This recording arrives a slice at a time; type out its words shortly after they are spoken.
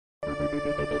Live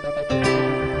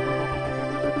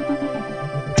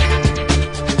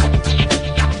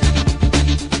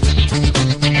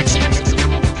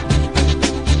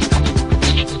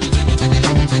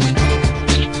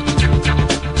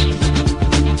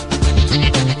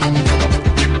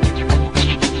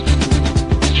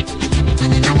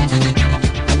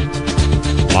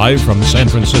from San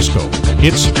Francisco,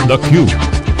 it's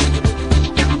theCUBE.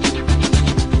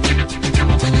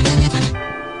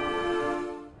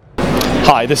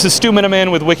 Hi, this is Stu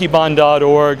Miniman with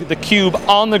Wikibon.org, theCUBE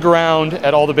on the ground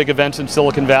at all the big events in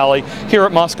Silicon Valley, here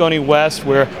at Moscone West,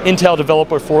 where Intel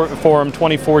Developer Forum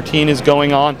 2014 is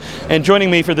going on. And joining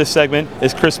me for this segment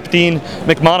is Christine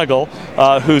McMonigal,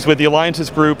 who's with the Alliances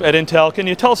Group at Intel. Can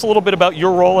you tell us a little bit about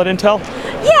your role at Intel?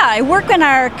 Yeah, I work in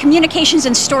our Communications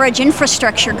and Storage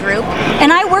Infrastructure Group,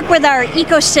 and I work with our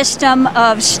ecosystem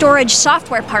of storage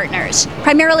software partners,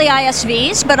 primarily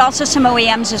ISVs, but also some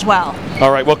OEMs as well. All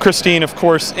right, well Christine, of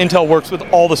course, Intel works with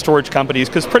all the storage companies,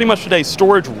 because pretty much today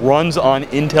storage runs on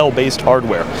Intel-based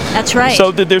hardware. That's right.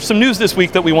 So there's some news this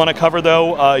week that we want to cover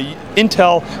though.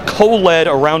 Intel co-led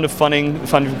a round of funding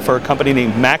for a company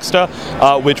named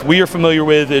Maxta, which we are familiar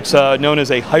with. It's known as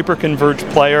a hyper-converged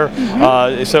player.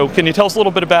 Mm-hmm. So can you tell us a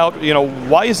little bit about,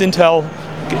 why is Intel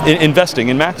investing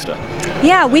in Maxta?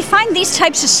 Yeah, we find these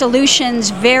types of solutions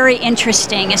very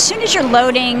interesting. As soon as you're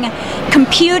loading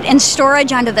compute and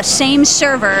storage onto the same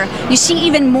server, you see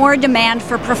even more demand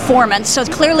for performance. So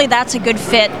clearly that's a good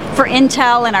fit for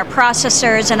Intel and our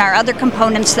processors and our other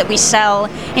components that we sell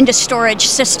into storage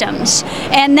systems.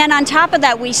 And then on top of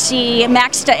that, we see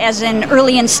Maxta as an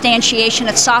early instantiation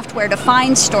of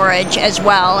software-defined storage as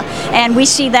well. And we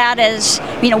see that as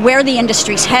where the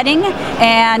industry's heading,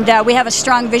 and we have a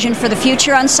strong vision for the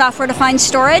future on software-defined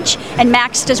storage, and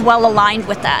Maxta is well aligned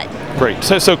with that. Great.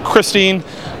 So Christine,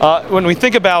 when we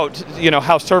think about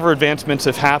how server advancements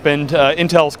have happened,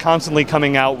 Intel's constantly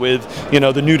coming out with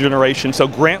the new generation. So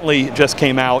Grantley just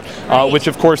came out, right, which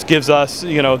of course gives us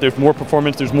there's more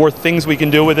performance, there's more things we can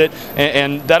do with it,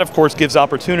 and that of course gives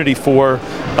opportunity for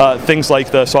things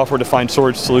like the software-defined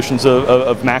storage solutions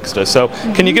of Maxta. So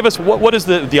can you give us what is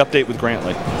the update with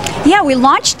Grantley? Yeah, we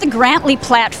launched the Grantley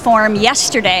platform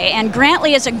yesterday, and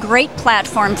Grantley is a great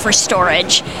platform for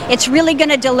storage. It's really going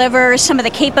to deliver some of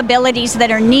the capabilities that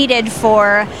are needed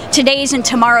for today's and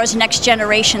tomorrow's next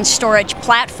generation storage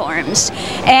platforms.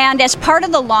 And as part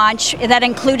of the launch, that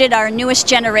included our newest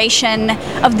generation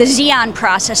of the Xeon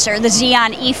processor, the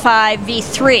Xeon E5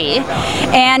 V3.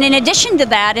 And in addition to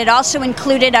that, it also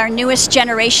included our newest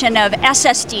generation of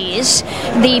SSDs,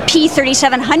 the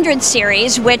P3700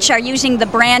 series, which are using the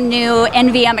brand new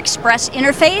NVM Express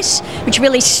interface, which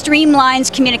really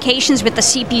streamlines communications with the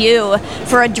CPU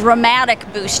for a dramatic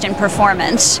boost in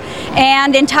performance.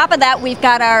 And on top of that, we've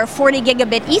got our 40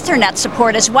 gigabit Ethernet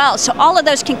support as well. So all of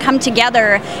those can come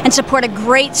together and support a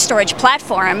great storage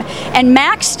platform. And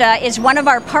Maxta is one of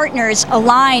our partners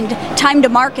aligned time to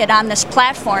market on this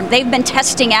platform. They've been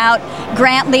testing out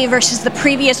Grantley versus the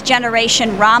previous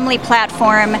generation Romley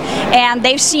platform, and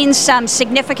they've seen some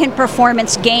significant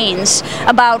performance gains,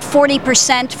 about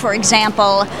 40%, for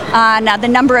example, on the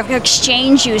number of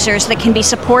Exchange users that can be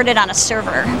supported on a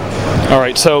server. All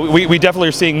right, so we definitely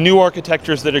are seeing new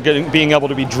architectures that are being able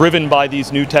to be driven by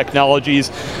these new technologies,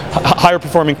 higher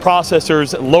performing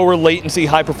processors, lower latency,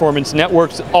 high performance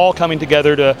networks, all coming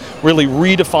together to really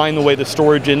redefine the way the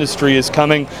storage industry is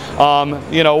coming.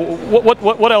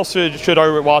 What else should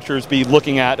our watchers be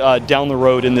looking at down the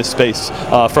road in this space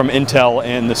from Intel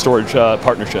and the storage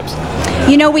partnerships?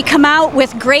 We come out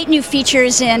with great new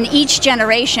features in each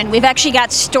generation. We've actually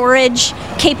got storage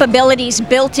capabilities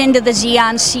built into the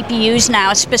Xeon CPUs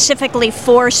now, specifically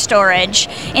for storage.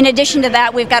 In addition to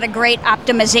that, we've got a great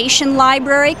optimization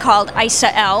library called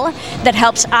ISA-L that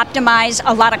helps optimize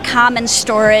a lot of common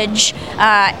storage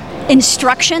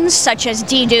instructions such as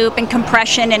dedupe and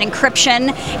compression and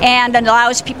encryption, and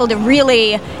allows people to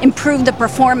really improve the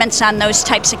performance on those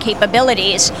types of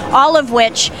capabilities, all of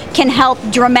which can help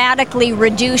dramatically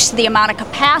reduce the amount of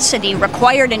capacity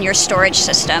required in your storage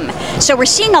system. So we're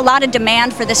seeing a lot of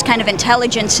demand for this kind of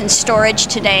intelligence in storage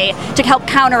today to help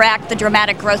counteract the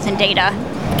dramatic growth in data.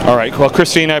 All right, well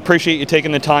Christine, I appreciate you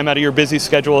taking the time out of your busy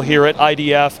schedule here at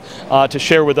IDF to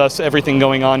share with us everything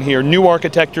going on here. New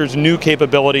architectures, new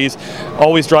capabilities,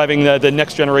 always driving the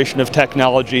next generation of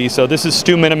technology. So this is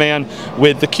Stu Miniman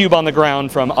with theCUBE on the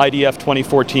ground from IDF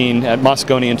 2014 at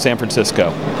Moscone in San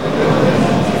Francisco.